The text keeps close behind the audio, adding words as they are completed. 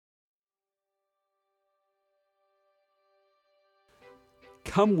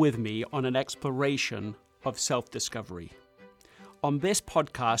Come with me on an exploration of self-discovery. On this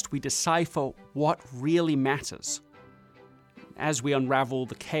podcast, we decipher what really matters as we unravel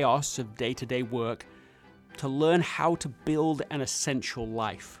the chaos of day-to-day work to learn how to build an essential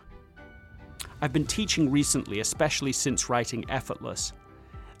life. I've been teaching recently, especially since writing Effortless,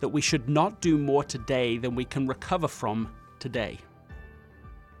 that we should not do more today than we can recover from today.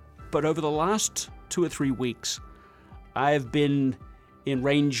 But over the last 2 or 3 weeks, I have been in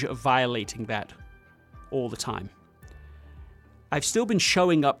range of violating that all the time. I've still been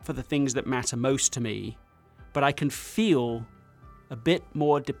showing up for the things that matter most to me, but I can feel a bit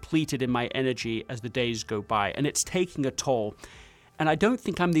more depleted in my energy as the days go by, and it's taking a toll. And I don't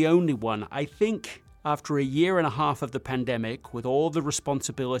think I'm the only one. I think after a year and a half of the pandemic, with all the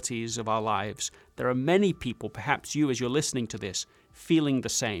responsibilities of our lives, there are many people, perhaps you as you're listening to this, feeling the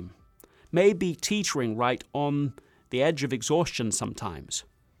same. Maybe teetering right on the edge of exhaustion sometimes,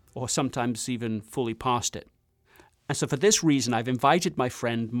 or sometimes even fully past it. And so for this reason, I've invited my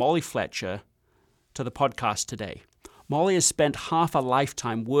friend Molly Fletcher to the podcast today. Molly has spent half a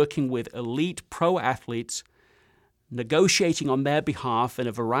lifetime working with elite pro athletes, negotiating on their behalf in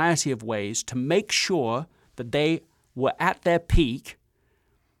a variety of ways to make sure that they were at their peak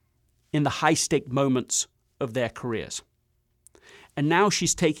in the high-stake moments of their careers. And now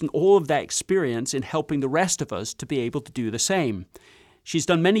she's taking all of that experience in helping the rest of us to be able to do the same. She's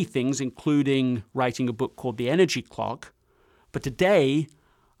done many things, including writing a book called The Energy Clock. But today,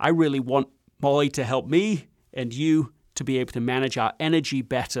 I really want Molly to help me and you to be able to manage our energy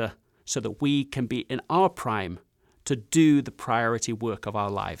better so that we can be in our prime to do the priority work of our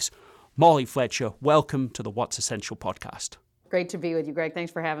lives. Molly Fletcher, welcome to the What's Essential podcast. Great to be with you, Greg.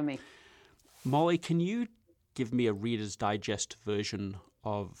 Thanks for having me. Molly, can you give me a Reader's Digest version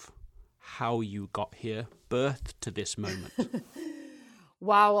of how you got here, birth to this moment?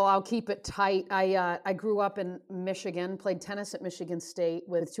 Wow, well, I'll keep it tight. I grew up in Michigan, played tennis at Michigan State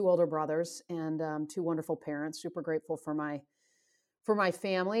with 2 older brothers and 2 wonderful parents. Super grateful for my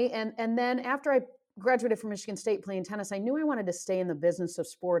family. And then after I graduated from Michigan State playing tennis, I knew I wanted to stay in the business of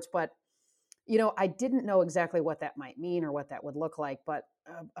sports, but I didn't know exactly what that might mean or what that would look like. But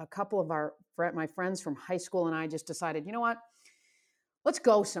a couple of my friends from high school and I just decided, you know what? Let's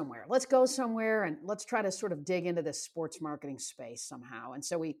go somewhere. Let's go somewhere and let's try to sort of dig into this sports marketing space somehow. And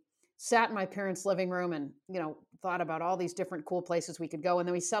so we sat in my parents' living room and, thought about all these different cool places we could go. And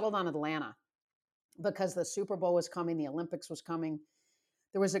then we settled on Atlanta because the Super Bowl was coming, the Olympics was coming.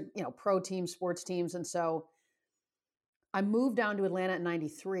 There was pro teams, sports teams. And so I moved down to Atlanta in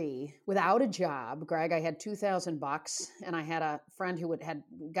 93 without a job. Greg, I had $2,000 and I had a friend who had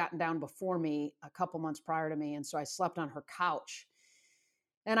gotten down before me a couple months prior to me. And so I slept on her couch.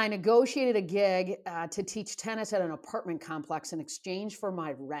 And I negotiated a gig to teach tennis at an apartment complex in exchange for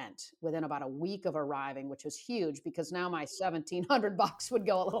my rent within about a week of arriving, which was huge because now my $1,700 would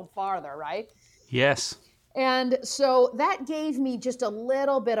go a little farther, right? Yes. And so that gave me just a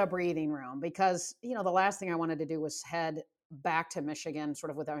little bit of breathing room because, the last thing I wanted to do was head back to Michigan,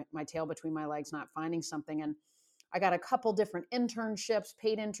 sort of with my tail between my legs, not finding something. And I got a couple different internships,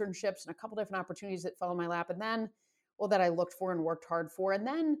 paid internships, and a couple different opportunities that fell in my lap. And then, that I looked for and worked hard for. And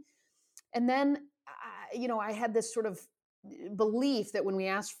then, I had this sort of belief that when we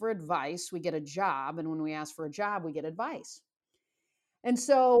ask for advice, we get a job. And when we ask for a job, we get advice. And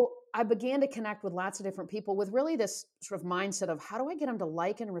so I began to connect with lots of different people with really this sort of mindset of how do I get them to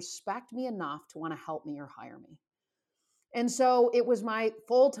like and respect me enough to want to help me or hire me? And so it was my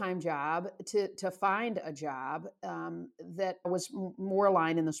full-time job to find a job that was more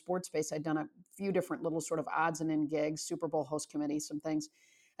aligned in the sports space. I'd done a few different little sort of odds and end gigs, Super Bowl host committees, some things.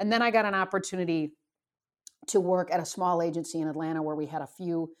 And then I got an opportunity to work at a small agency in Atlanta where we had a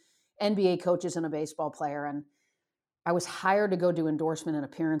few NBA coaches and a baseball player. And I was hired to go do endorsement and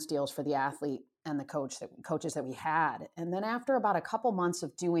appearance deals for the athlete and the coaches that we had. And then after about a couple months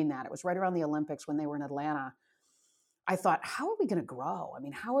of doing that, it was right around the Olympics when they were in Atlanta, I thought, how are we going to grow? I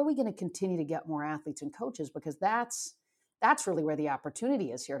mean, how are we going to continue to get more athletes and coaches? Because that's really where the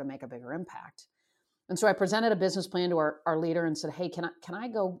opportunity is here to make a bigger impact. And so I presented a business plan to our leader and said, hey, can I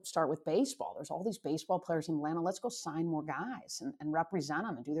go start with baseball? There's all these baseball players in Atlanta. Let's go sign more guys and represent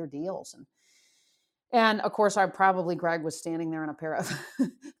them and do their deals. And of course, Greg was standing there in a pair of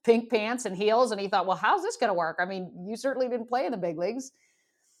pink pants and heels. And he thought, well, how's this going to work? I mean, you certainly didn't play in the big leagues.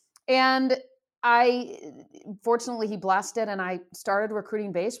 And fortunately, he blessed it. And I started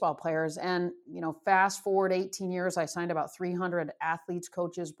recruiting baseball players. And, fast forward 18 years, I signed about 300 athletes,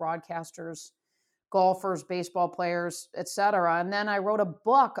 coaches, broadcasters, golfers, baseball players, et cetera. And then I wrote a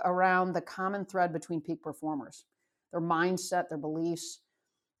book around the common thread between peak performers, their mindset, their beliefs,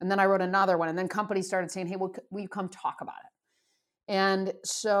 And then I wrote another one. And then companies started saying, hey, will you come talk about it? And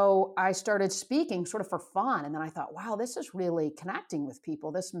so I started speaking sort of for fun. And then I thought, wow, this is really connecting with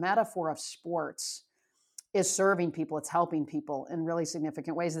people. This metaphor of sports is serving people. It's helping people in really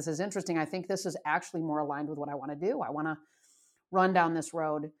significant ways. This is interesting. I think this is actually more aligned with what I want to do. I want to run down this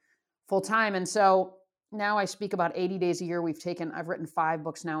road full time. And so now I speak about 80 days a year. I've written 5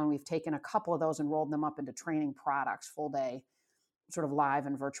 books now, and we've taken a couple of those and rolled them up into training products, full day, sort of live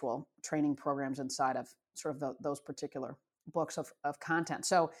and virtual training programs inside of sort of those particular books of content.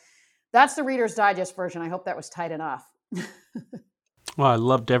 So that's the Reader's Digest version. I hope that was tight enough. Well, I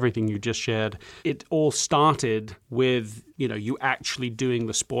loved everything you just shared. It all started with, you actually doing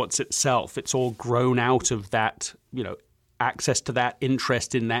the sports itself. It's all grown out of that, access to that,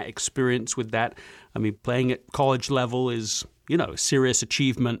 interest in that, experience with that. I mean, playing at college level is, a serious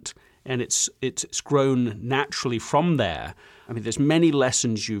achievement, and it's grown naturally from there. I mean, there's many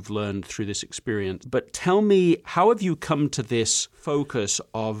lessons you've learned through this experience. But tell me, how have you come to this focus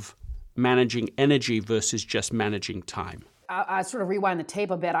of managing energy versus just managing time? I sort of rewind the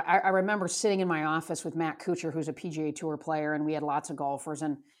tape a bit. I remember sitting in my office with Matt Kuchar, who's a PGA Tour player, and we had lots of golfers.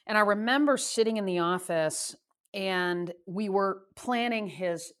 And I remember sitting in the office, and we were planning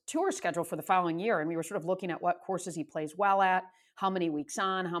his tour schedule for the following year. And we were sort of looking at what courses he plays well at, how many weeks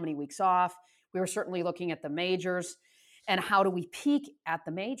on, how many weeks off. We were certainly looking at the majors, and how do we peak at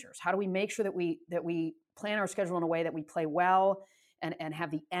the majors? How do we make sure that we plan our schedule in a way that we play well and have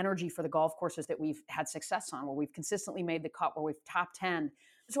the energy for the golf courses that we've had success on, where we've consistently made the cut, where we've top 10.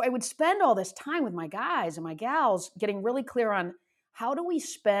 So I would spend all this time with my guys and my gals getting really clear on how do we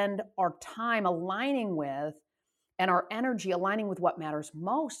spend our time aligning with and our energy aligning with what matters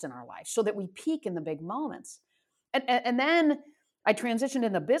most in our life so that we peak in the big moments. And then I transitioned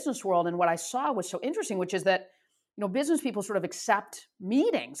in the business world, and what I saw was so interesting, which is that business people sort of accept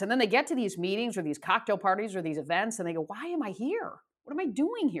meetings, and then they get to these meetings or these cocktail parties or these events, and they go, why am I here? What am I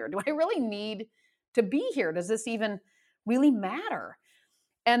doing here? Do I really need to be here? Does this even really matter?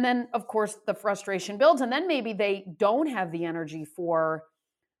 And then, of course, the frustration builds, and then maybe they don't have the energy for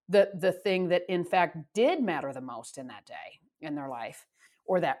the thing that, in fact, did matter the most in that day, in their life,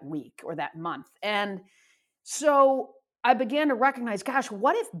 or that week, or that month. And so I began to recognize, gosh,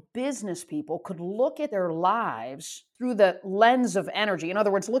 what if business people could look at their lives through the lens of energy? In other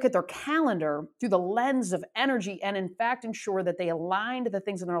words, look at their calendar through the lens of energy, and in fact ensure that they aligned the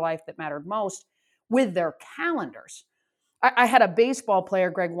things in their life that mattered most with their calendars. I had a baseball player,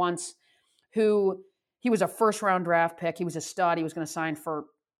 Greg, once, who he was a first-round draft pick. He was a stud. He was going to sign for,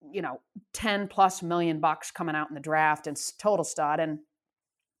 $10+ million coming out in the draft, and total stud. And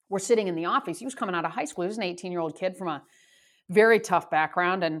we're sitting in the office. He was coming out of high school. He was an 18-year-old kid from a very tough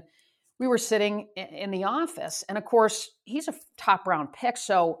background. And we were sitting in the office. And of course, he's a top round pick.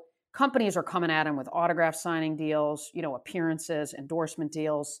 So companies are coming at him with autograph signing deals, appearances, endorsement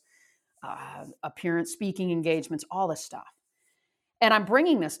deals, speaking engagements, all this stuff. And I'm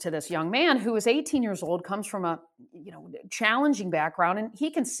bringing this to this young man who is 18 years old, comes from a challenging background, and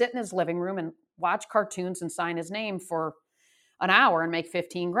he can sit in his living room and watch cartoons and sign his name for an hour and make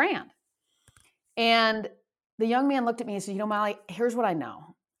 15 grand. And the young man looked at me and said, Molly, here's what I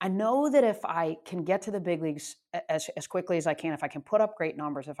know. I know that if I can get to the big leagues as quickly as I can, if I can put up great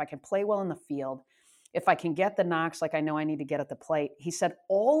numbers, if I can play well in the field, if I can get the knocks like I know I need to get at the plate, he said,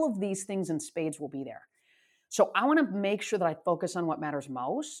 all of these things in spades will be there. So I want to make sure that I focus on what matters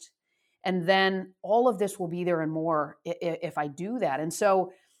most. And then all of this will be there and more if I do that. And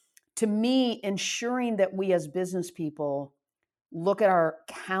so to me, ensuring that we as business people look at our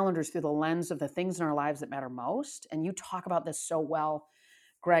calendars through the lens of the things in our lives that matter most. And you talk about this so well,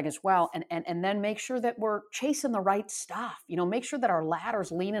 Greg, as well. And then make sure that we're chasing the right stuff. Make sure that our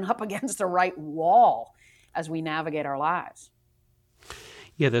ladder's leaning up against the right wall as we navigate our lives.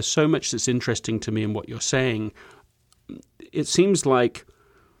 Yeah, there's so much that's interesting to me in what you're saying. It seems like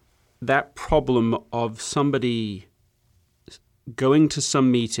that problem of somebody going to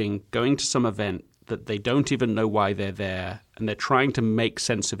some meeting, going to some event that they don't even know why they're there, and they're trying to make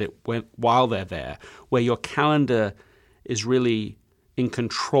sense of it while they're there, where your calendar is really in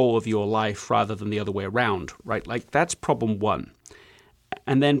control of your life rather than the other way around, right? Like, that's problem one.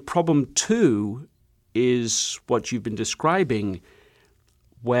 And then problem two is what you've been describing,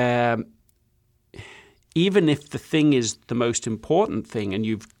 where even if the thing is the most important thing and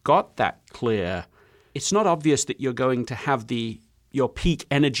you've got that clear, it's not obvious that you're going to have your peak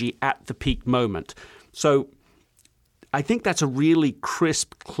energy at the peak moment. So I think that's a really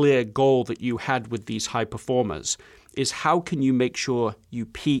crisp, clear goal that you had with these high performers, is how can you make sure you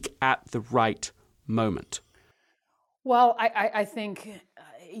peak at the right moment? Well, I think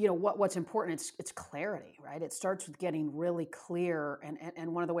what's important, it's clarity, right? It starts with getting really clear.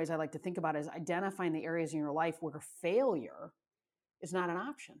 And one of the ways I like to think about it is identifying the areas in your life where failure is not an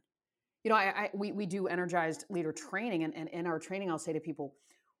option. We do energized leader training, and in our training, I'll say to people,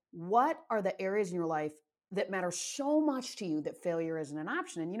 what are the areas in your life that matter so much to you that failure isn't an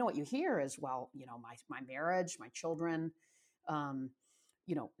option? And what you hear is, well, my marriage, my children, um,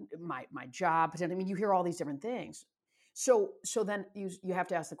 my job. I mean, you hear all these different things. So then you have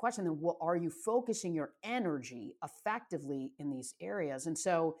to ask the question, then, well, are you focusing your energy effectively in these areas? And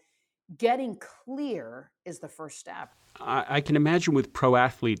so getting clear is the first step. I can imagine with pro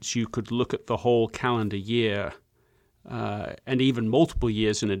athletes, you could look at the whole calendar year and even multiple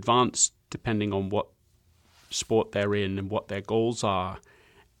years in advance, depending on what sport they're in and what their goals are,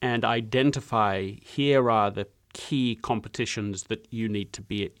 and identify here are the key competitions that you need to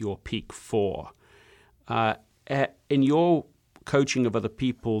be at your peak for. In your coaching of other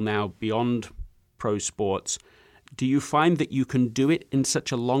people now beyond pro sports, do you find that you can do it in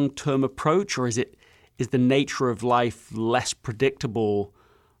such a long-term approach, or is the nature of life less predictable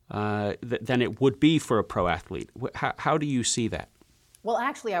than it would be for a pro athlete? How do you see that? Well,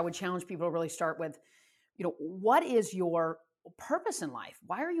 actually, I would challenge people to really start with, what is your purpose in life?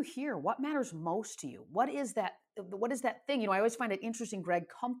 Why are you here? What matters most to you? What is that thing? I always find it interesting, Greg,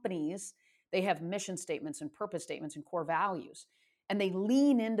 companies, they have mission statements and purpose statements and core values, and they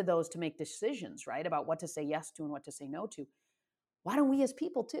lean into those to make decisions, right? About what to say yes to and what to say no to. Why don't we as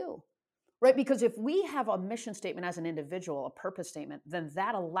people too? Right? Because if we have a mission statement as an individual, a purpose statement, then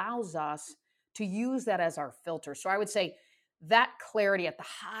that allows us to use that as our filter. So I would say that clarity at the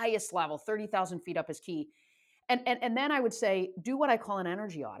highest level, 30,000 feet up, is key. And then I would say, do what I call an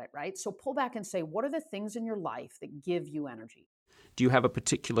energy audit, right? So pull back and say, what are the things in your life that give you energy? Do you have a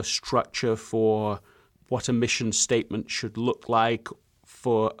particular structure for what a mission statement should look like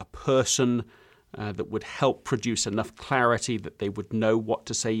for a person that would help produce enough clarity that they would know what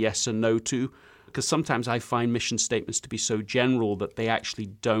to say yes and no to? Because sometimes I find mission statements to be so general that they actually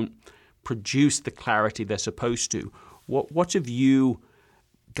don't produce the clarity they're supposed to. What have you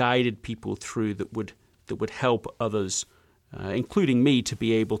guided people through that would help others, including me, to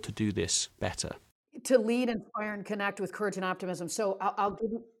be able to do this better? To lead, inspire, and connect with courage and optimism. So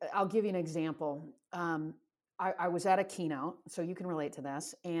I'll give you an example. I was at a keynote, so you can relate to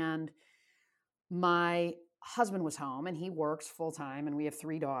this, and my husband was home, and he works full time, and we have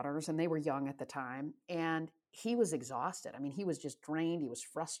 3 daughters, and they were young at the time, and he was exhausted. I mean, he was just drained. He was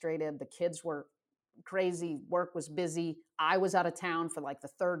frustrated. The kids were crazy. Work was busy. I was out of town for like the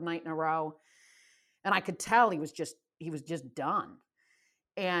 3rd night in a row, and I could tell he was just done.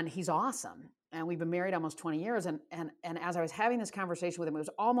 And he's awesome. And we've been married almost 20 years. And as I was having this conversation with him, it was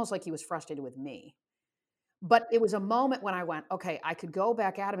almost like he was frustrated with me. But it was a moment when I went, okay, I could go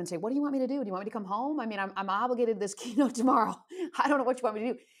back at him and say, what do you want me to do? Do you want me to come home? I mean, I'm obligated to this keynote tomorrow. I don't know what you want me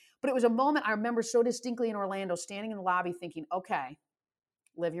to do. But it was a moment I remember so distinctly in Orlando, standing in the lobby thinking, okay,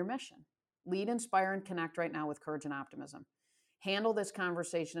 live your mission. Lead, inspire, and connect right now with courage and optimism. Handle this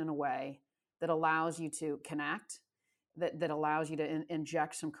conversation in a way that allows you to connect, that allows you to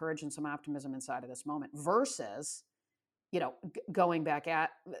inject some courage and some optimism inside of this moment, versus going back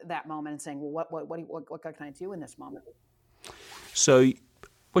at that moment and saying, well, what can I do in this moment? So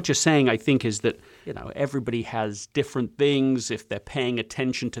what you're saying, I think, is that everybody has different things. If they're paying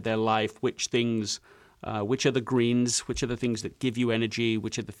attention to their life, which are the greens, which are the things that give you energy,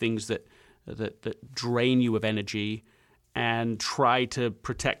 which are the things that drain you of energy, and try to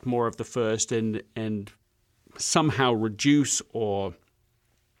protect more of the first and somehow reduce or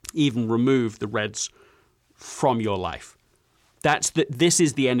even remove the reds from your life. This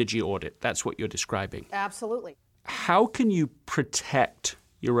is the energy audit. That's what you're describing. Absolutely. How can you protect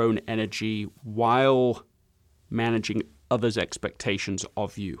your own energy while managing others' expectations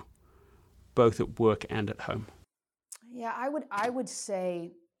of you, both at work and at home? Yeah, I would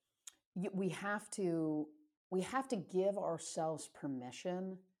say we have to give ourselves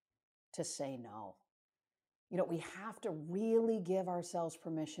permission to say no. We have to really give ourselves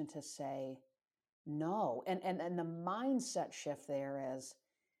permission to say no. And the mindset shift there is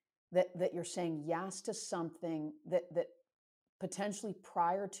that you're saying yes to something that potentially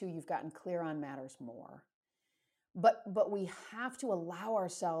prior to you've gotten clear on matters more. But we have to allow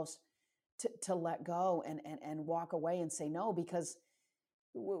ourselves to let go and walk away and say no, because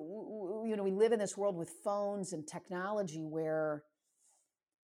we live in this world with phones and technology where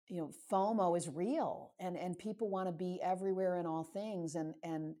FOMO is real, and people want to be everywhere in all things, and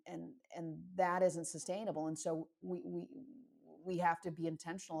that isn't sustainable. And so we have to be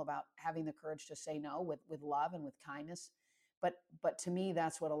intentional about having the courage to say no with love and with kindness, But to me,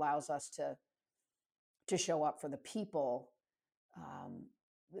 that's what allows us to show up for the people um,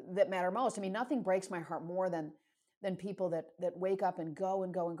 that matter most. I mean, nothing breaks my heart more than people that wake up and go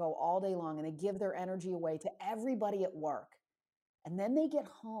and go and go all day long, and they give their energy away to everybody at work, and then they get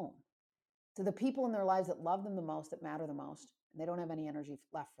home to the people in their lives that love them the most, that matter the most, and they don't have any energy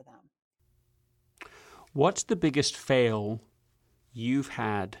left for them. What's the biggest fail you've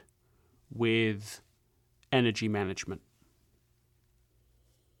had with energy management?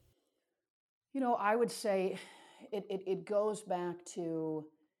 I would say it goes back to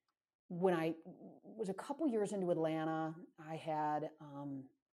when I was a couple years into Atlanta. I had,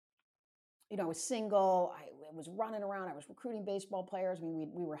 I was single. I was running around. I was recruiting baseball players. I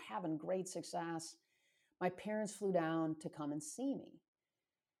mean, we were having great success. My parents flew down to come and see me.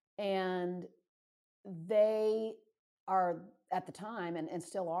 And they are, at the time, and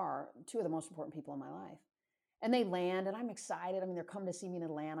still are, two of the most important people in my life. And they land, and I'm excited. I mean, they're coming to see me in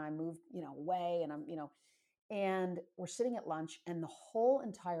Atlanta. I moved, away, and and we're sitting at lunch, and the whole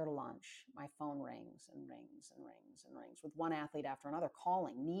entire lunch, my phone rings and rings and rings and rings with one athlete after another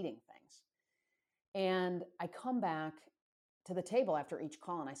calling, needing things. And I come back to the table after each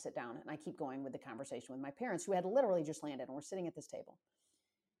call, and I sit down, and I keep going with the conversation with my parents, who had literally just landed, and we're sitting at this table.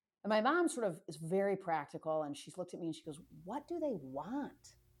 And my mom sort of is very practical, and she's looked at me and she goes, "What do they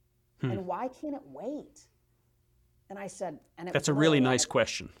want? And why can't it wait?" And I said, That's a really nice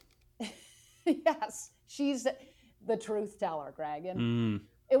question. Yes, she's the truth teller, Greg. And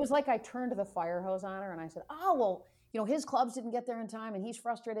it was like I turned the fire hose on her, and I said, "Oh, well, his clubs didn't get there in time, and he's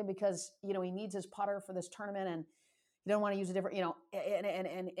frustrated because, he needs his putter for this tournament, and he don't want to use a different,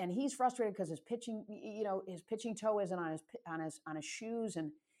 and he's frustrated because his pitching toe isn't on his shoes,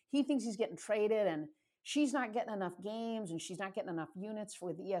 and he thinks he's getting traded, and she's not getting enough games, and she's not getting enough units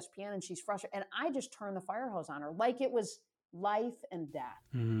with ESPN, and she's frustrated." And I just turned the fire hose on her like it was life and death.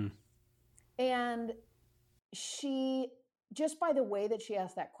 And she, just by the way that she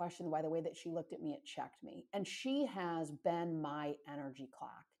asked that question, by the way that she looked at me, it checked me. And she has been my energy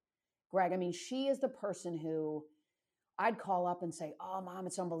clock, Greg. I mean, she is the person who I'd call up and say, "Oh, Mom,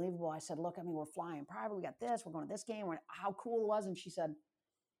 it's unbelievable." I said, "Look, I mean, we're flying private. We got this. We're going to this game. How cool it was." And she said,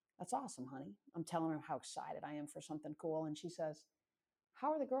 "That's awesome, honey." I'm telling her how excited I am for something cool. And she says,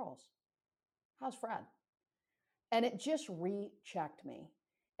 "How are the girls? How's Fred?" And it just rechecked me.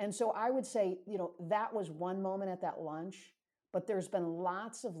 And so I would say, that was one moment at that lunch, but there's been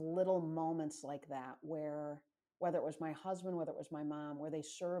lots of little moments like that where, whether it was my husband, whether it was my mom, where they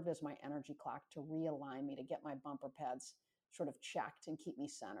served as my energy clock to realign me, to get my bumper pads sort of checked and keep me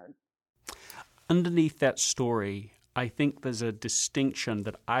centered. Underneath that story, I think there's a distinction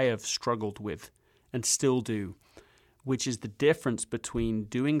that I have struggled with and still do, which is the difference between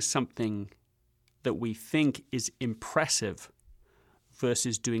doing something that we think is impressive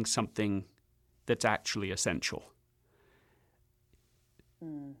versus doing something that's actually essential.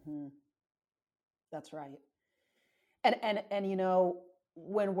 Mm-hmm. That's right. And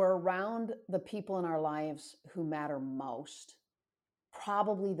when we're around the people in our lives who matter most,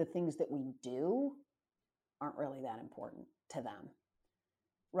 probably the things that we do aren't really that important to them,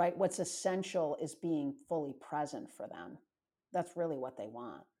 right? What's essential is being fully present for them. That's really what they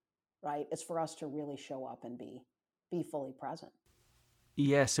want, right? It's for us to really show up and be fully present.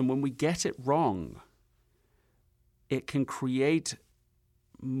 Yes, and when we get it wrong, it can create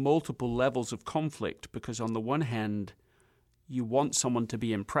multiple levels of conflict, because on the one hand, you want someone to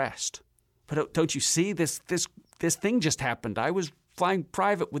be impressed. But don't you see, this thing just happened. I was flying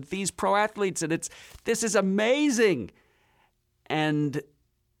private with these pro athletes, and this is amazing. And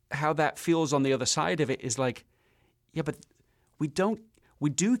how that feels on the other side of it is like, yeah, but we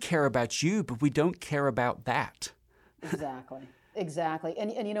do care about you, but we don't care about that. Exactly.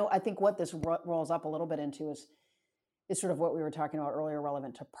 And I think what this rolls up a little bit into is sort of what we were talking about earlier,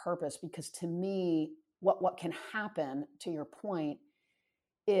 relevant to purpose, because to me, what can happen, to your point,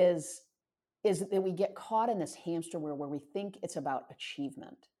 is that we get caught in this hamster wheel where we think it's about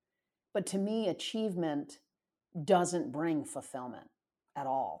achievement. But to me, achievement doesn't bring fulfillment at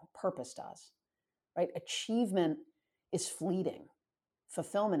all. Purpose does, right? Achievement is fleeting.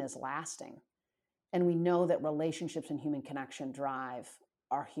 Fulfillment is lasting. And we know that relationships and human connection drive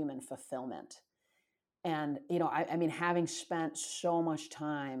our human fulfillment. And, I mean, having spent so much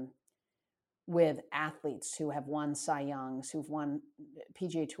time with athletes who have won Cy Youngs, who've won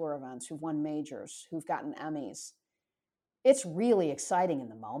PGA Tour events, who've won majors, who've gotten Emmys, it's really exciting in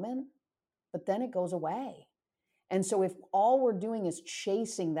the moment, but then it goes away. And so if all we're doing is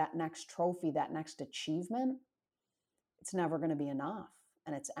chasing that next trophy, that next achievement, it's never going to be enough,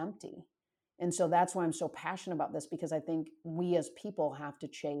 and it's empty. And so that's why I'm so passionate about this, because I think we as people have to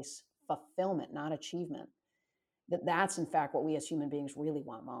chase fulfillment, not achievement. That's in fact what we as human beings really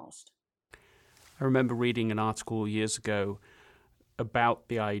want most. I remember reading an article years ago about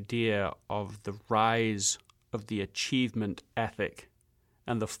the idea of the rise of the achievement ethic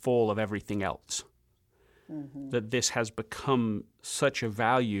and the fall of everything else. Mm-hmm. That this has become such a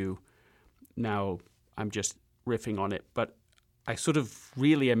value. Now, I'm just riffing on it, but I sort of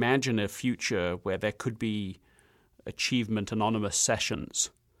really imagine a future where there could be achievement anonymous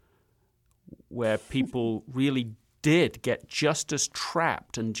sessions where people really did get just as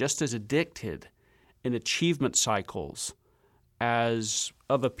trapped and just as addicted in achievement cycles as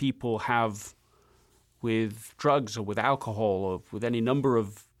other people have with drugs or with alcohol or with any number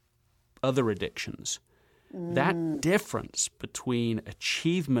of other addictions. That difference between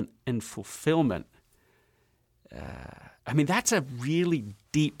achievement and fulfillment, that's a really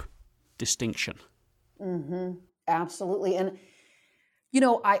deep distinction. Mm-hmm. Absolutely. And,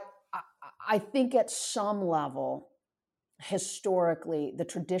 I think at some level, historically, the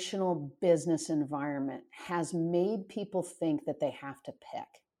traditional business environment has made people think that they have to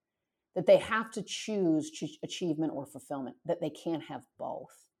pick, that they have to choose achievement or fulfillment, that they can't have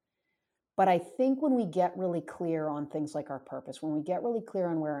both. But I think when we get really clear on things like our purpose, when we get really clear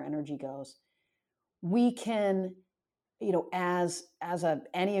on where our energy goes, we can, as a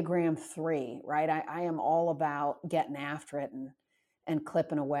Enneagram 3, right? I am all about getting after it and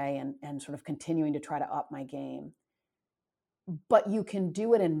clipping away and sort of continuing to try to up my game. But you can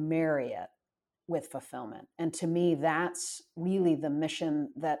do it and marry it with fulfillment. And to me, that's really the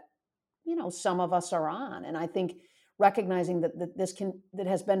mission that, some of us are on. And I think recognizing that that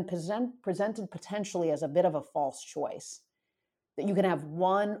has been presented potentially as a bit of a false choice, that you can have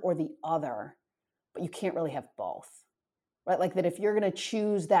one or the other, but you can't really have both, right? Like that if you're going to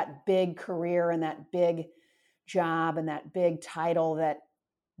choose that big career and that big job and that big title, that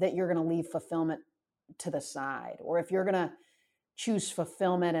you're going to leave fulfillment to the side. Or if you're going to choose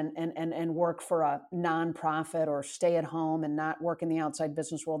fulfillment and work for a nonprofit or stay at home and not work in the outside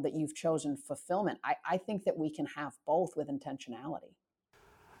business world, that you've chosen fulfillment. I think that we can have both with intentionality.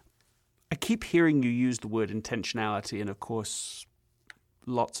 I keep hearing you use the word intentionality, and of course,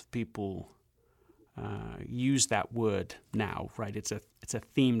 lots of people use that word now, right? It's a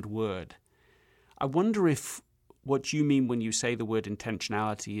themed word. I wonder if what you mean when you say the word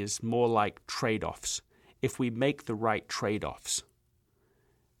intentionality is more like trade-offs. If we make the right trade-offs,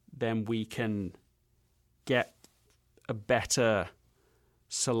 then we can get a better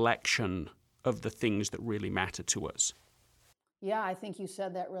selection of the things that really matter to us. Yeah, I think you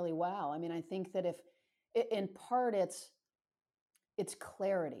said that really well. I mean, I think that if, in part, it's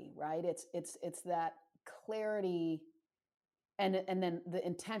clarity, right? It's that clarity, and then the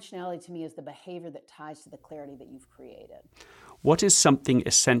intentionality to me is the behavior that ties to the clarity that you've created. What is something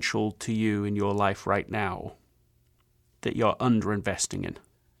essential to you in your life right now that you're underinvesting in?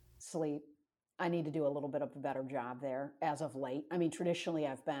 Sleep. I need to do a little bit of a better job there as of late. I mean, traditionally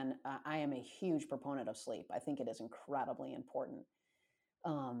I am a huge proponent of sleep. I think it is incredibly important.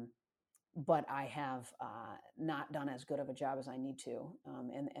 But I have not done as good of a job as I need to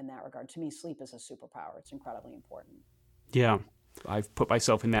in that regard. To me, sleep is a superpower. It's incredibly important. Yeah, I've put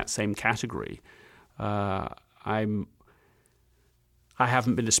myself in that same category. I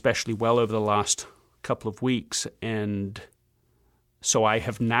haven't been especially well over the last couple of weeks, and so I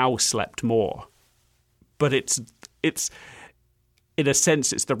have now slept more. But it's in a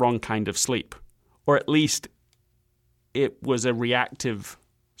sense, it's the wrong kind of sleep, or at least it was a reactive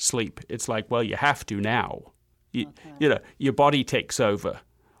sleep. It's like, well, you have to now. Your body takes over.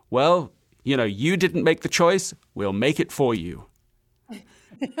 Well, you didn't make the choice. We'll make it for you.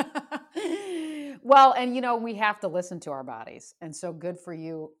 Well, and we have to listen to our bodies, and so good for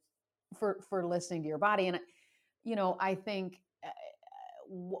you for listening to your body. And I think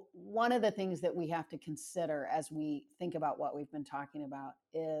one of the things that we have to consider as we think about what we've been talking about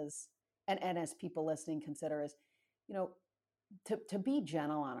is, and as people listening consider, is to be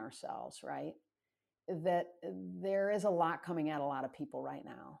gentle on ourselves, right? That there is a lot coming at a lot of people right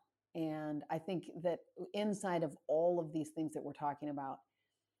now, and I think that inside of all of these things that we're talking about,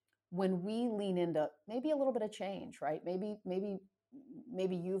 when we lean into maybe a little bit of change, right? Maybe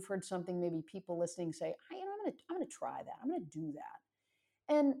you've heard something, maybe people listening say, I'm going to try that. I'm going to do that.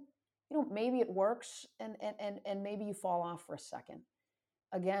 And, maybe it works and maybe you fall off for a second.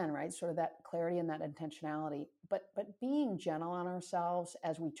 Again, right? Sort of that clarity and that intentionality, but being gentle on ourselves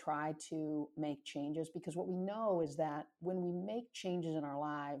as we try to make changes, because what we know is that when we make changes in our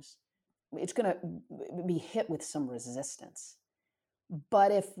lives, it's going to be hit with some resistance.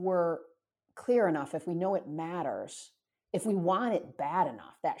 But if we're clear enough, if we know it matters, if we want it bad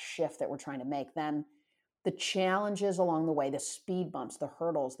enough, that shift that we're trying to make, then the challenges along the way, the speed bumps, the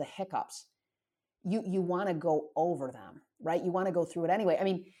hurdles, the hiccups, you want to go over them, right? You want to go through it anyway. I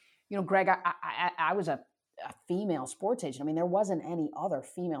mean, Greg, I was a female sports agent. I mean, there wasn't any other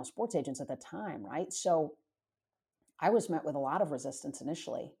female sports agents at the time, right? So I was met with a lot of resistance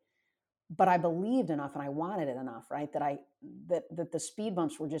initially, but I believed enough and I wanted it enough, right? That the speed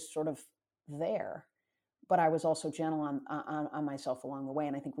bumps were just sort of there, but I was also gentle on myself along the way.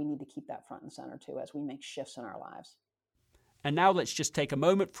 And I think we need to keep that front and center too, as we make shifts in our lives. And now let's just take a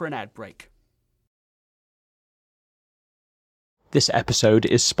moment for an ad break. This episode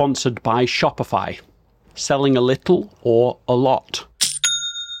is sponsored by Shopify. Selling a little or a lot?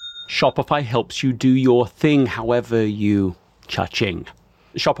 Shopify helps you do your thing however you cha-ching.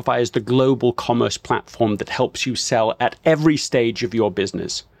 Shopify is the global commerce platform that helps you sell at every stage of your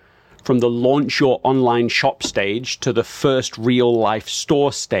business. From the launch your online shop stage to the first real life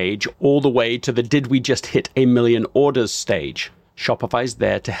store stage, all the way to the did we just hit 1 million orders stage. Shopify's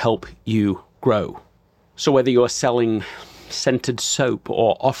there to help you grow. So whether you're selling scented soap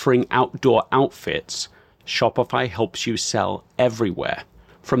or offering outdoor outfits, Shopify helps you sell everywhere.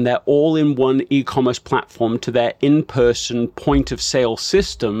 From their all-in-one e-commerce platform to their in-person point-of-sale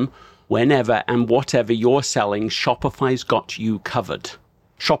system, whenever and whatever you're selling, Shopify's got you covered.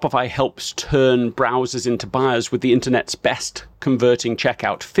 Shopify helps turn browsers into buyers with the internet's best converting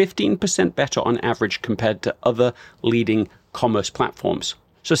checkout, 15% better on average compared to other leading commerce platforms.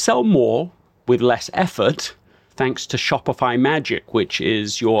 So sell more with less effort thanks to Shopify Magic, which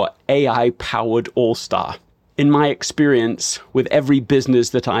is your AI-powered all-star. In my experience with every business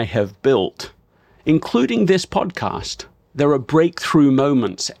that I have built, including this podcast, there are breakthrough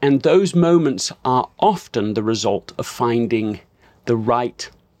moments, and those moments are often the result of finding the right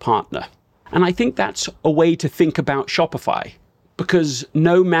partner. And I think that's a way to think about Shopify, because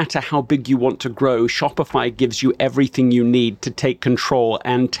no matter how big you want to grow, Shopify gives you everything you need to take control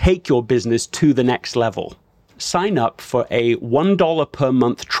and take your business to the next level. Sign up for a $1 per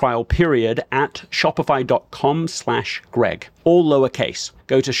month trial period at shopify.com/Greg, all lowercase.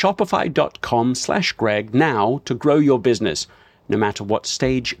 Go to shopify.com/Greg now to grow your business, no matter what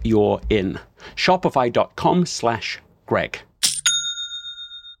stage you're in. Shopify.com/Greg.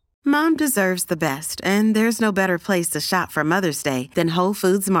 Mom deserves the best, and there's no better place to shop for Mother's Day than Whole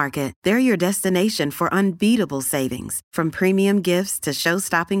Foods Market. They're your destination for unbeatable savings, from premium gifts to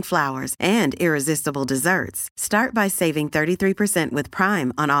show-stopping flowers and irresistible desserts. Start by saving 33% with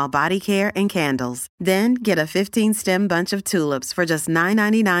Prime on all body care and candles. Then get a 15-stem bunch of tulips for just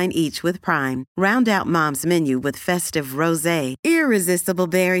 $9.99 each with Prime. Round out Mom's menu with festive rosé, irresistible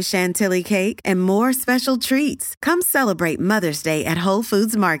berry chantilly cake, and more special treats. Come celebrate Mother's Day at Whole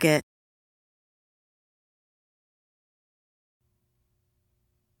Foods Market.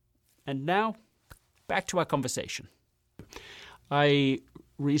 And now, back to our conversation. I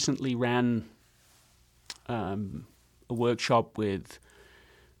recently ran a workshop with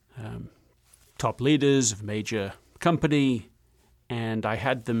top leaders of a major company, and I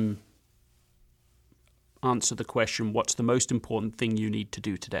had them answer the question, what's the most important thing you need to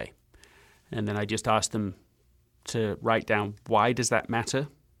do today? And then I just asked them to write down, why does that matter?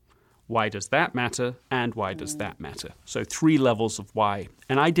 Why does that matter? And why does that matter? So 3 levels of why.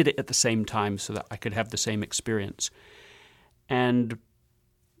 And I did it at the same time so that I could have the same experience. And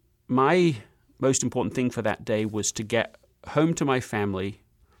my most important thing for that day was to get home to my family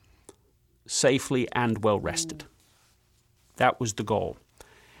safely and well rested. That was the goal.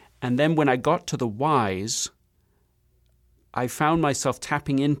 And then when I got to the whys, I found myself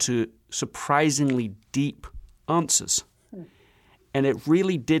tapping into surprisingly deep answers. And it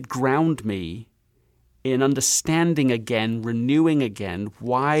really did ground me in understanding again, renewing again,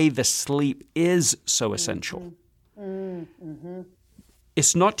 why the sleep is so essential. Mm-hmm.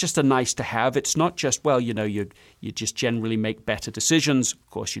 It's not just a nice to have. It's not just, well, you just generally make better decisions. Of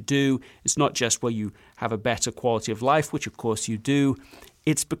course you do. It's not just, well, you have a better quality of life, which of course you do.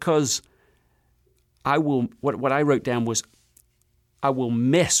 It's because what I wrote down was, I will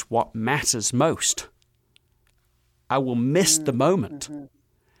miss what matters most. I will miss the moment. Mm-hmm.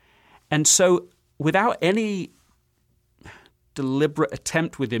 And so without any deliberate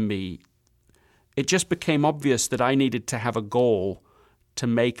attempt within me, it just became obvious that I needed to have a goal to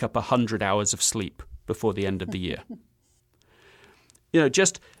make up 100 hours of sleep before the end of the year.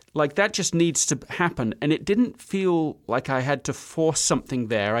 Just like that just needs to happen. And it didn't feel like I had to force something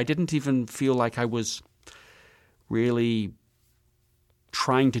there. I didn't even feel like I was really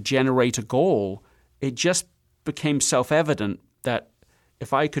trying to generate a goal. It just became self-evident that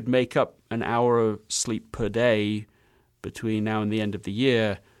if I could make up an hour of sleep per day between now and the end of the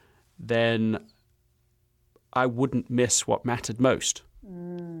year, then I wouldn't miss what mattered most.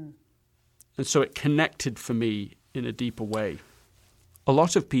 And so it connected for me in a deeper way. A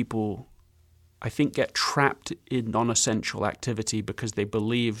lot of people, I think, get trapped in non-essential activity because they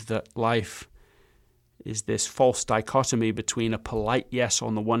believe that life is this false dichotomy between a polite yes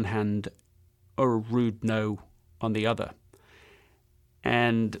on the one hand or a rude no on the other.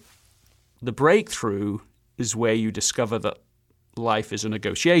 And the breakthrough is where you discover that life is a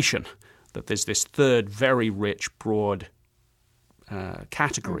negotiation, that there's this third, very rich, broad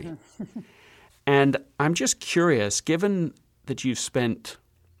category. And I'm just curious, given that you've spent,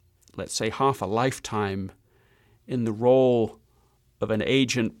 let's say, half a lifetime in the role of an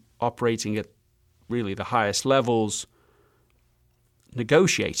agent operating at really the highest levels,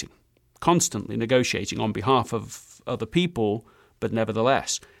 negotiating, constantly negotiating on behalf of other people, but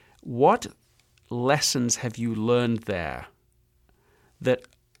nevertheless, what lessons have you learned there that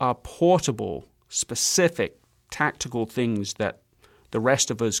are portable, specific, tactical things that the rest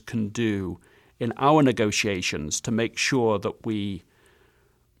of us can do in our negotiations to make sure that we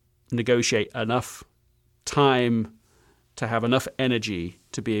negotiate enough time to have enough energy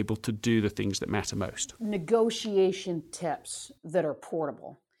to be able to do the things that matter most? Negotiation tips that are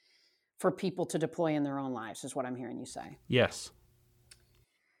portable for people to deploy in their own lives is what I'm hearing you say. Yes.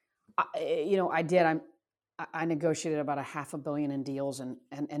 I negotiated about $500 million in deals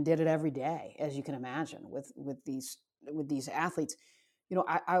and did it every day, as you can imagine, with these athletes.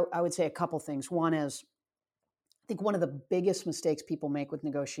 I would say a couple things. One is, I think one of the biggest mistakes people make with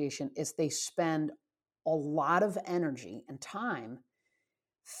negotiation is they spend a lot of energy and time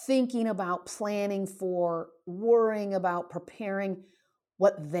thinking about, planning for, worrying about, preparing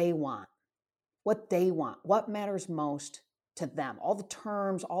what they want, what matters most to them, all the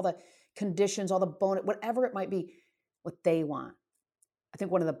terms, all the conditions, all the bonus, whatever it might be, what they want. I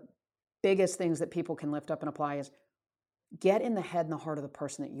think one of the biggest things that people can lift up and apply is get in the head and the heart of the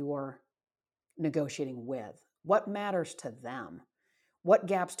person that you're negotiating with. What matters to them? What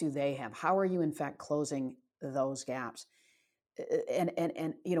gaps do they have? How are you, in fact, closing those gaps? And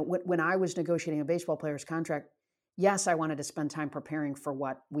when I was negotiating a baseball player's contract, yes, I wanted to spend time preparing for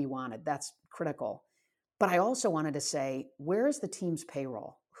what we wanted. That's critical. But I also wanted to say, where is the team's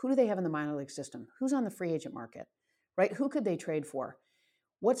payroll? Who do they have in the minor league system? Who's on the free agent market, right? Who could they trade for?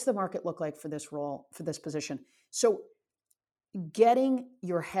 What's the market look like for this role, for this position? So getting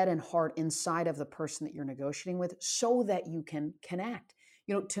your head and heart inside of the person that you're negotiating with so that you can connect.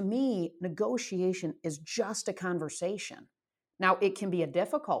 To me, negotiation is just a conversation. Now, it can be a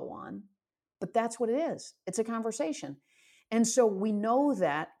difficult one, but that's what it is. It's a conversation. And so we know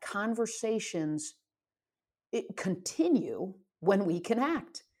that conversations continue when we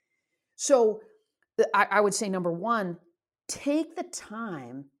connect. So I would say, number one, take the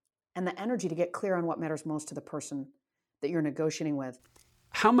time and the energy to get clear on what matters most to the person that you're negotiating with.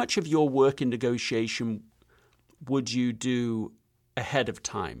 How much of your work in negotiation would you do ahead of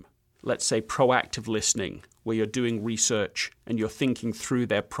time? Let's say proactive listening, where you're doing research and you're thinking through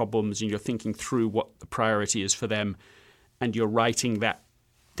their problems and you're thinking through what the priority is for them, and you're writing that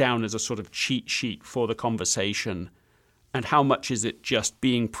down as a sort of cheat sheet for the conversation. And how much is it just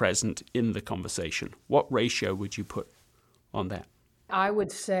being present in the conversation? What ratio would you put on that? I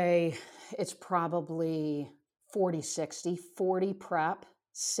would say it's probably 40-60, 40 prep,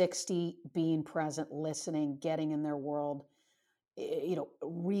 60 being present, listening, getting in their world,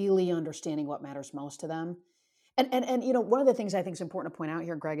 really understanding what matters most to them. And one of the things I think is important to point out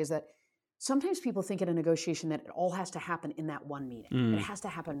here, Greg, is that sometimes people think in a negotiation that it all has to happen in that one meeting. It has to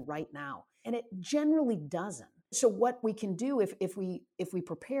happen right now. And it generally doesn't. So what we can do if we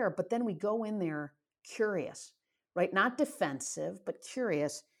prepare, but then we go in there curious, right? Not defensive, but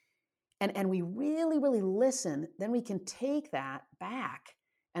curious. And we really, really listen, then we can take that back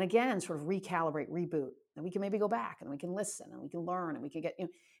and again, sort of recalibrate, reboot. Then we can maybe go back and we can listen and we can learn and we can get, and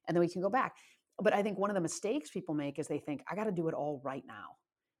then we can go back. But I think one of the mistakes people make is they think, I got to do it all right now.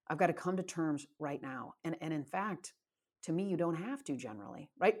 I've got to come to terms right now. And in fact, to me, you don't have to generally,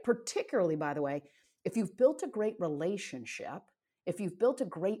 right? Particularly, by the way, if you've built a great relationship, if you've built a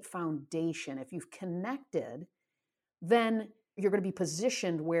great foundation, if you've connected, then you're going to be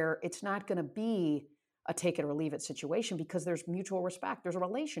positioned where it's not going to be a take it or leave it situation because there's mutual respect. There's a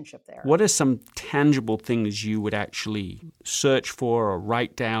relationship there. What are some tangible things you would actually search for or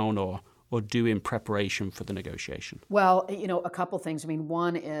write down or do in preparation for the negotiation? Well, a couple things. I mean,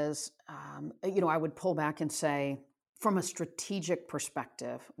 one is, I would pull back and say, from a strategic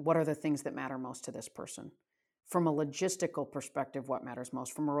perspective, what are the things that matter most to this person? from a logistical perspective, what matters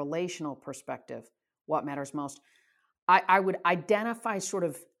most, from a relational perspective, what matters most. I would identify sort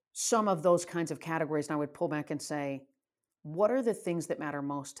of some of those kinds of categories, and I would pull back and say, what are the things that matter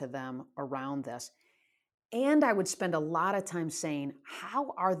most to them around this? And I would spend a lot of time saying,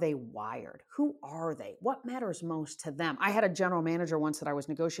 how are they wired? Who are they? What matters most to them? I had a general manager once that I was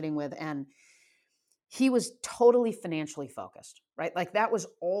negotiating with, and he was totally financially focused, right? Like that was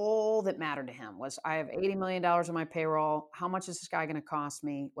all that mattered to him was I have $80 million on my payroll. How much is this guy going to cost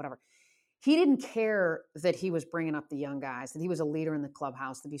me? Whatever. He didn't care that he was bringing up the young guys, that he was a leader in the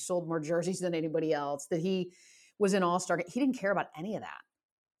clubhouse, that he sold more jerseys than anybody else, that he was an all-star. He didn't care about any of that.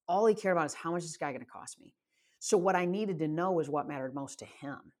 All he cared about is how much is this guy going to cost me? So what I needed to know is what mattered most to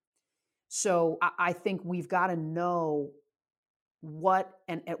him. So I think we've got to know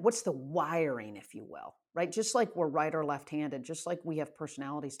what's the wiring, if you will, right? Just like we're right or left-handed, just like we have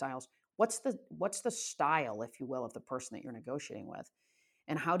personality styles, what's the style, if you will, of the person that you're negotiating with?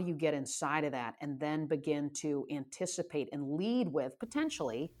 And how do you get inside of that and then begin to anticipate and lead with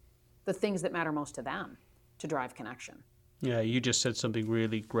potentially the things that matter most to them to drive connection? Yeah, you just said something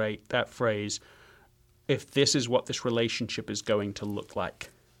really great. That phrase, if this is what this relationship is going to look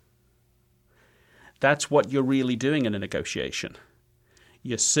like. That's what you're really doing in a negotiation.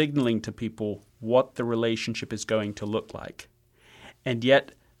 You're signaling to people what the relationship is going to look like. And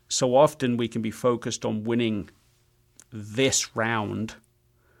yet, so often we can be focused on winning this round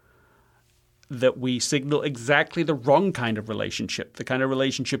that we signal exactly the wrong kind of relationship, the kind of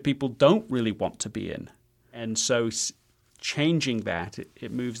relationship people don't really want to be in. And so changing that,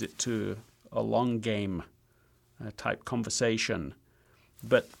 it moves it to a long game type conversation.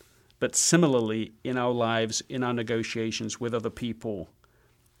 But similarly, in our lives, in our negotiations with other people,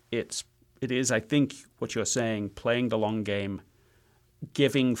 it is, I think, what you're saying, playing the long game,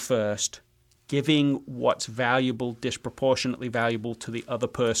 giving first, giving what's valuable, disproportionately valuable to the other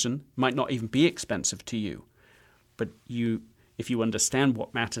person, might not even be expensive to you. But if you understand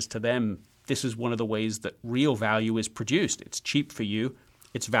what matters to them, this is one of the ways that real value is produced. It's cheap for you.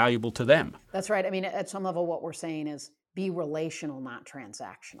 It's valuable to them. That's right. I mean, at some level, what we're saying is be relational, not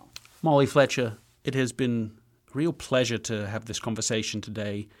transactional. Molly Fletcher, it has been a real pleasure to have this conversation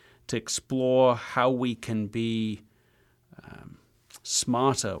today, to explore how we can be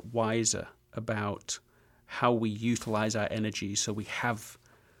smarter, wiser about how we utilize our energy so we have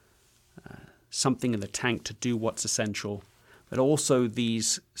something in the tank to do what's essential, but also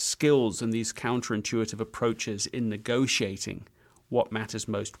these skills and these counterintuitive approaches in negotiating what matters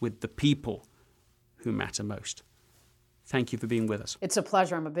most with the people who matter most. Thank you for being with us. It's a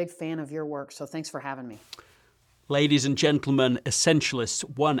pleasure. I'm a big fan of your work, so thanks for having me. Ladies and gentlemen, essentialists,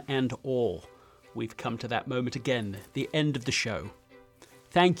 one and all, we've come to that moment again, the end of the show.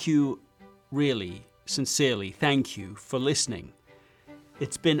 Thank you, really, sincerely, thank you for listening.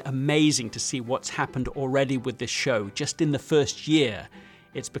 It's been amazing to see what's happened already with this show. Just in the first year,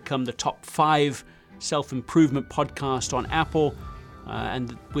 it's become the top 5 self-improvement podcast on Apple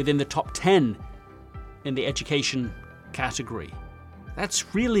and within the top 10 in the education category.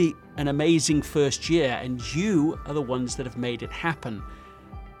 That's really an amazing first year, and you are the ones that have made it happen.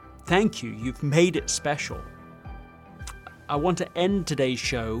 Thank you. You've made it special. I want to end today's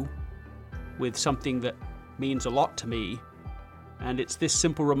show with something that means a lot to me, and it's this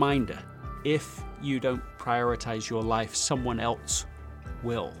simple reminder. If you don't prioritize your life, someone else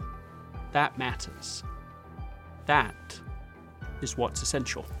will. That matters. That is what's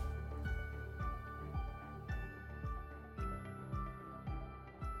essential.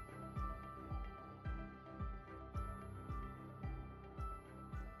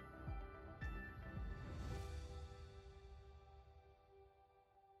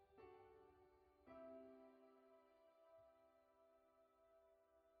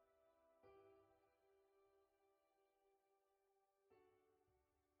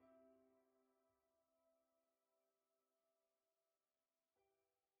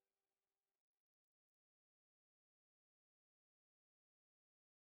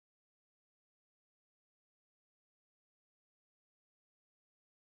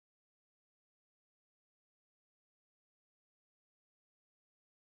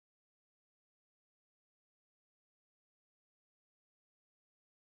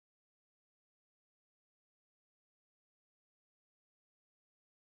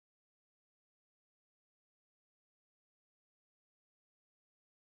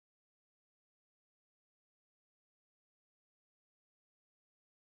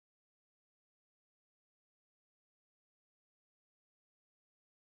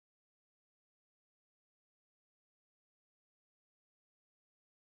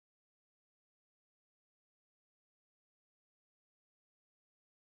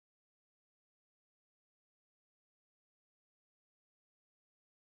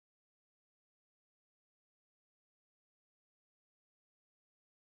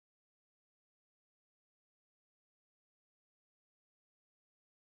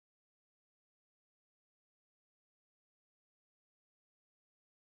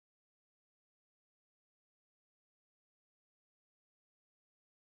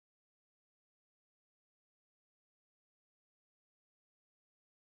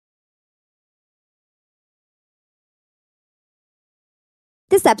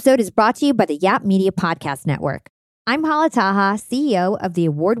 This episode is brought to you by the Yap Media Podcast Network. I'm Hala Taha, CEO of the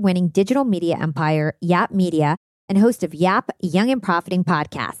award-winning digital media empire, Yap Media, and host of Yap Young and Profiting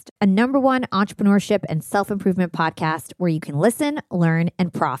Podcast, a #1 entrepreneurship and self-improvement podcast where you can listen, learn,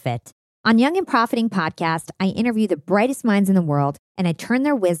 and profit. On Young and Profiting Podcast, I interview the brightest minds in the world, and I turn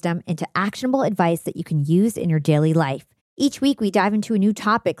their wisdom into actionable advice that you can use in your daily life. Each week, we dive into a new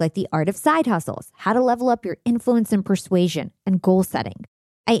topic like the art of side hustles, how to level up your influence and persuasion, and goal setting.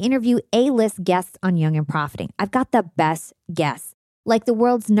 I interview A-list guests on Young and Profiting. I've got the best guests, like the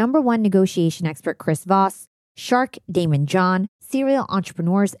world's #1 negotiation expert, Chris Voss, Shark Damon John, serial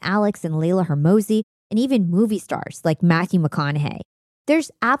entrepreneurs Alex and Layla Hermosi, and even movie stars like Matthew McConaughey. There's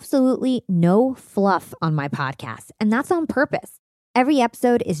absolutely no fluff on my podcast, and that's on purpose. Every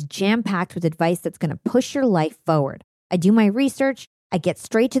episode is jam-packed with advice that's going to push your life forward. I do my research, I get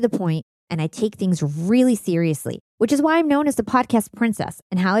straight to the point, and I take things really seriously, which is why I'm known as the podcast princess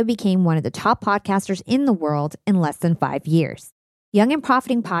and how I became one of the top podcasters in the world in less than 5 years. Young and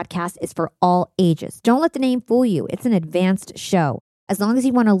Profiting Podcast is for all ages. Don't let the name fool you. It's an advanced show. As long as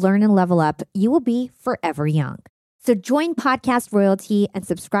you want to learn and level up, you will be forever young. So join podcast royalty and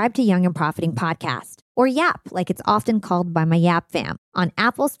subscribe to Young and Profiting Podcast, or YAP, like it's often called by my YAP fam, on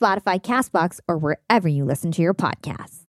Apple, Spotify, CastBox, or wherever you listen to your podcasts.